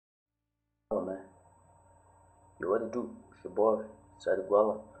Oh man, you what to do? It's your boy, Starry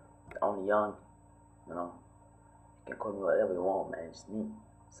Gwalla, the only young, you know. You can call me whatever you want, man. It's me.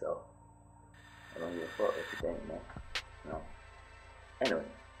 So I don't give a fuck what you think, man. You know. Anyway,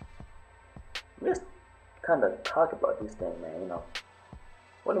 let's kind of talk about this thing, man.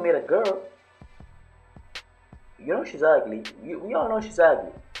 When you meet a girl, she's ugly. We all know she's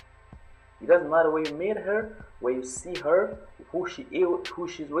ugly. It doesn't matter where you meet her, where you see her, who she is, who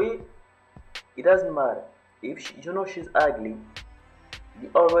she's with. It doesn't matter. If she's ugly,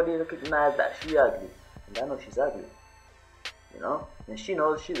 you already recognize that she's ugly. And I know she's ugly. And she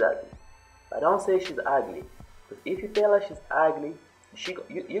knows she's ugly. But don't say she's ugly. Because if you tell her she's ugly,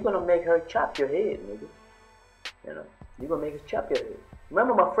 you're gonna make her chop your head, nigga. You're gonna make her chop your head.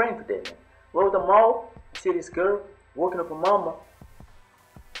 Remember my friend today, man. We're at the mall, see this girl walking up her mama,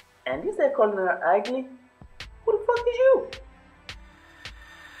 and you say calling her ugly? Who the fuck is you?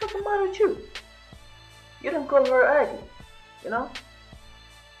 What's the matter with you? You don't call her ugly,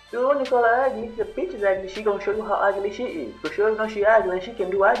 So when you call her ugly, if the bitch is ugly, she gonna show you how ugly she is. Because she already know she ugly and she can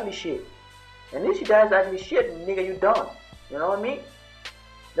do ugly shit. And if she does ugly shit, nigga, you done. You know what I mean?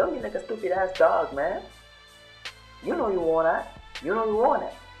 Don't be like a stupid ass dog, man. You know you want that. You know you want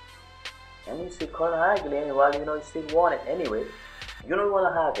it. And you still call her ugly anyway, you still want it anyway. You know you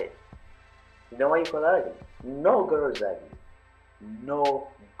wanna have it. You know why you call her ugly? No girl is ugly. No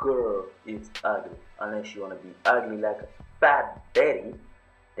girl is ugly. Unless you wanna be ugly like a fat Betty,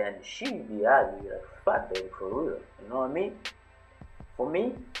 then she be ugly like a fat Betty for real. You know what I mean? For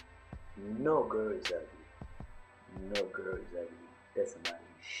me, no girl is ugly. No girl is ugly. Doesn't matter.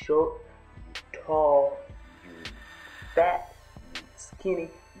 You short, you tall, you fat, you skinny,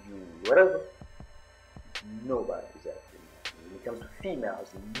 you whatever. Nobody is ugly. When it comes to females,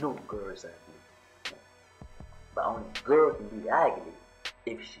 no girl is ugly. But only a girl can be ugly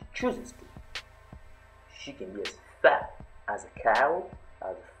if she chooses to. She can be as fat as a cow,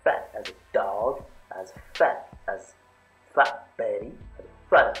 as fat as a dog, as fat as fat Betty,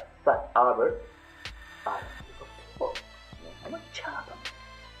 as fat Albert. I don't give a fuck. I'm a chopper.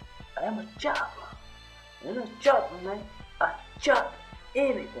 I am a chopper. I'm a chopper, man. I chop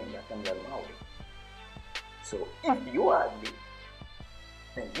anything that comes out of my way. So if you are ugly,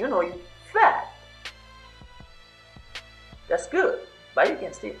 then you fat. That's good. But you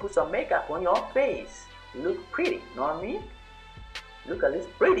can still put some makeup on your face. You look pretty, you know what I mean? Look at this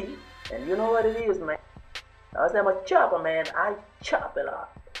pretty, and you know what it is, man. I say I'm a chopper, man. I chop a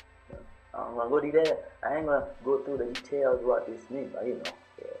lot. I'm gonna go to that. I ain't gonna go through the details what this means, but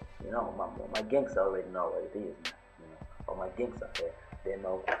my gangster already know what it is, man. Or my gangster they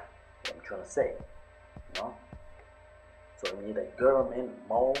know what I'm trying to say, So when you meet a girl, man,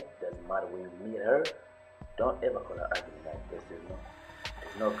 mole, doesn't matter when you meet her, don't ever call her ugly, man. There's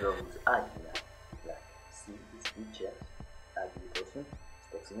no girl who's ugly now. Like, see this bitch, ugly person, is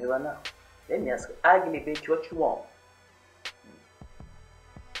texting me right now. Let me ask her, ugly bitch, what you want?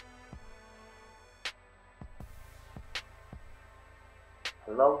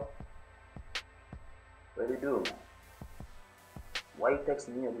 Hello? What do you do, man? Why you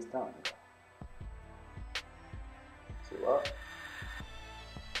texting me at this time? See what?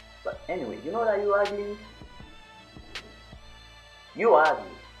 But anyway, you know that you ugly? You ugly.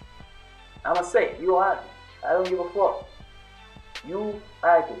 I'ma say it, you ugly. I don't give a fuck. You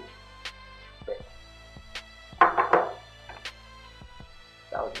ugly. But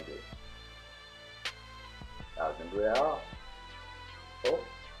that wasn't good. That wasn't good at all. Oh,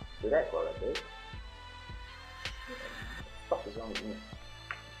 do that Gwalla, babe. What the fuck is wrong with me?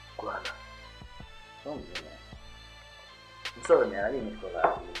 Gwalla. What's wrong with you, man? I'm sorry, man. I didn't mean to call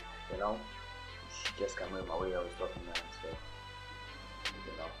out to you. She just came in my way. I was talking, man. So,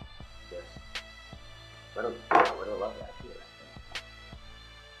 just what a love that feel.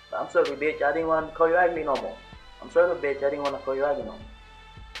 But I'm sorry, bitch. I didn't want to call you ugly no more. I'm sorry, bitch. I didn't want to call you ugly no more.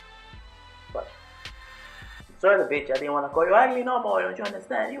 But I'm sorry, bitch. I didn't want to call you ugly no more. Don't you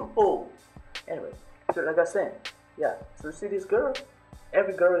understand? You fool. Anyway, so like I said, yeah. So you see this girl?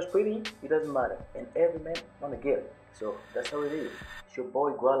 Every girl is pretty. It doesn't matter, and every man wanna get it. So that's how it is. It's your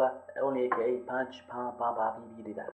boy Gwalla, only aka Punch, Pam, Pam, Pam, Pam,